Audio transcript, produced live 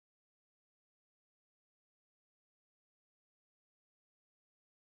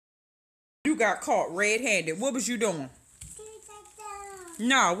got caught red-handed. What was you doing?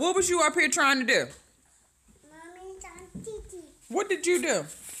 No, what was you up here trying to do? What did you do?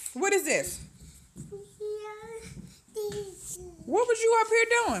 What is this? What was you up here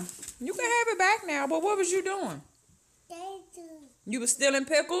doing? You can have it back now, but what was you doing? You was stealing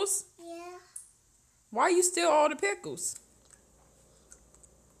pickles? Yeah. Why you steal all the pickles?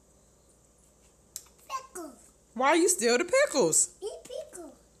 Pickles. Why you steal the pickles? Eat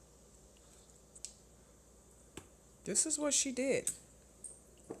pickles. This is what she did.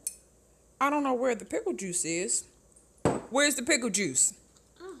 I don't know where the pickle juice is. Where's the pickle juice?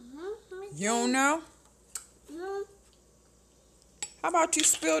 You don't know? No. How about you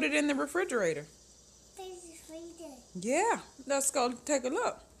spilled it in the refrigerator? Yeah, let's go take a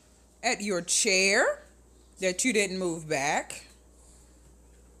look at your chair that you didn't move back.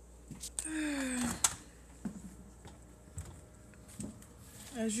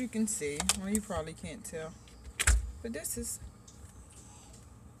 As you can see, well, you probably can't tell, but this is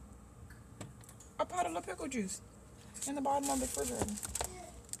a bottle of pickle juice in the bottom of the refrigerator.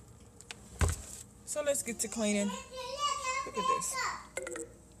 So let's get to cleaning. Look at this.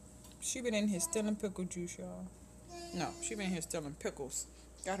 She been in here stealing pickle juice, y'all. No, she been in here stealing pickles.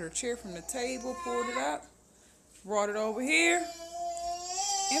 Got her chair from the table, pulled it up, brought it over here,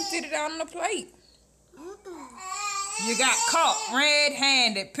 emptied it out on the plate. You got caught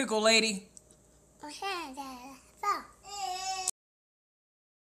red-handed, pickle lady.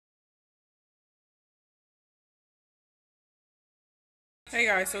 Hey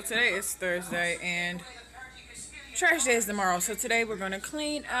guys, so today is Thursday and trash day is tomorrow. So today we're going to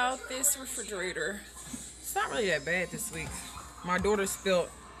clean out this refrigerator. It's not really that bad this week. My daughter spilled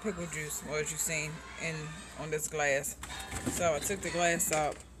pickle juice, well, as you've seen, on this glass. So I took the glass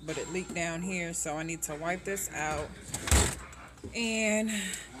out, but it leaked down here. So I need to wipe this out and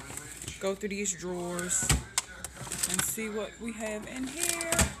go through these drawers and see what we have in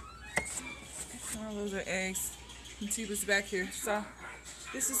here. Oh, those are eggs. You can see what's back here. So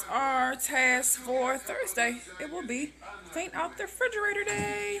this is our task for Thursday. It will be clean out the refrigerator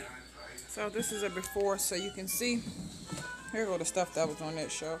day. So this is a before, so you can see. Here go the stuff that was on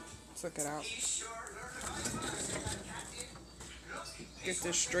that shelf. Took it out. Get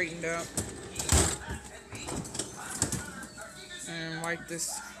this straightened up. And wipe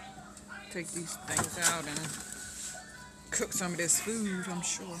this. Take these things out and cook some of this food, I'm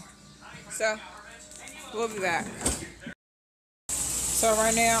sure. So we'll be back. So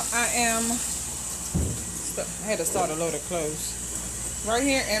right now I had to start a load of clothes. Right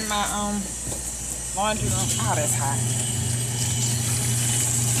here in my laundry room. Oh, that's hot.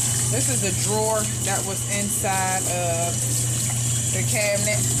 This is a drawer that was inside of the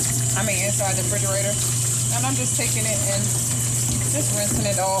cabinet. Inside the refrigerator. And I'm just taking it and just rinsing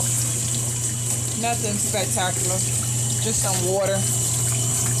it off. Nothing spectacular. Just some water.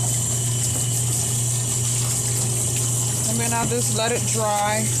 And then I'll just let it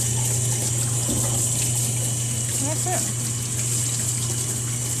dry. That's it.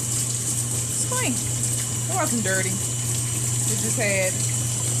 It's clean. It wasn't dirty. It just had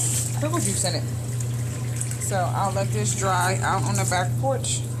pickle juice in it. So I'll let this dry out on the back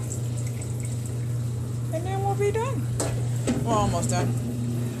porch. And then we'll be done. We're almost done.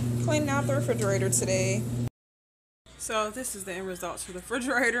 Cleaning out the refrigerator today. So this is the end results for the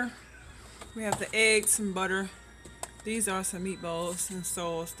refrigerator. We have the eggs, some butter. These are some meatballs and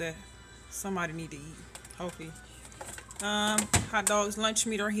sauce that somebody need to eat, hopefully. Hot dogs, lunch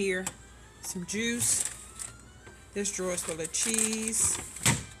meat are here. Some juice. This drawer is full of cheese,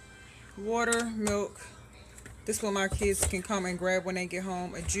 water, milk. This one my kids can come and grab when they get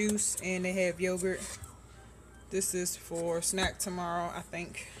home. A juice, and they have yogurt. This is for snack tomorrow, I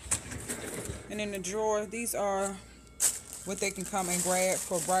think. And in the drawer, these are what they can come and grab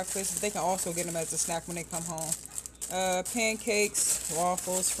for breakfast. They can also get them as a snack when they come home. Pancakes,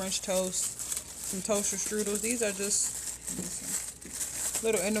 waffles, French toast, some toaster strudels. These are just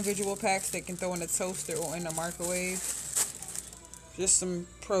little individual packs they can throw in the toaster or in the microwave. Just some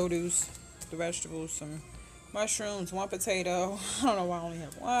produce, the vegetables, some mushrooms, one potato. I don't know why I only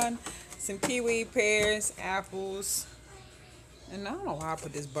have one. Some kiwi, pears, apples. And I don't know why I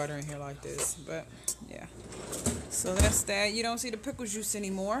put this butter in here like this, but yeah. So that's that. You don't see the pickle juice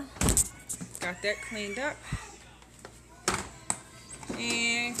anymore. Got that cleaned up.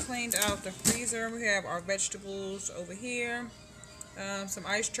 And cleaned out the freezer. We have our vegetables over here. Some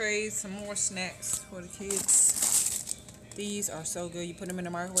ice trays, some more snacks for the kids. These are so good. You put them in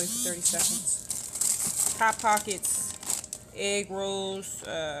the microwave for 30 seconds. Hot Pockets, egg rolls,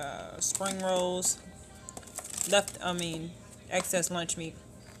 spring rolls, excess lunch meat.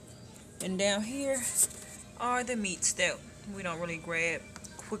 And down here are the meats that we don't really grab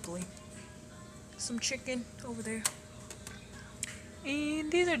quickly. Some chicken over there.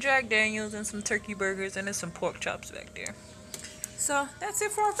 And these are Jack Daniels and some turkey burgers, and there's some pork chops back there. So that's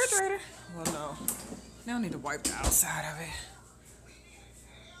it for our refrigerator. Well, no. Now I need to wipe the outside of it.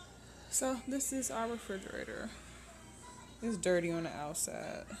 So this is our refrigerator. It's dirty on the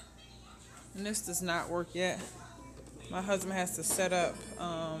outside. And this does not work yet. My husband has to set up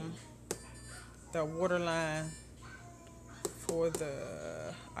the water line for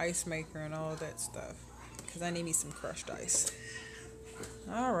the ice maker and all that stuff. Because I need me some crushed ice.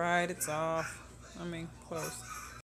 Alright, it's off. I mean, close.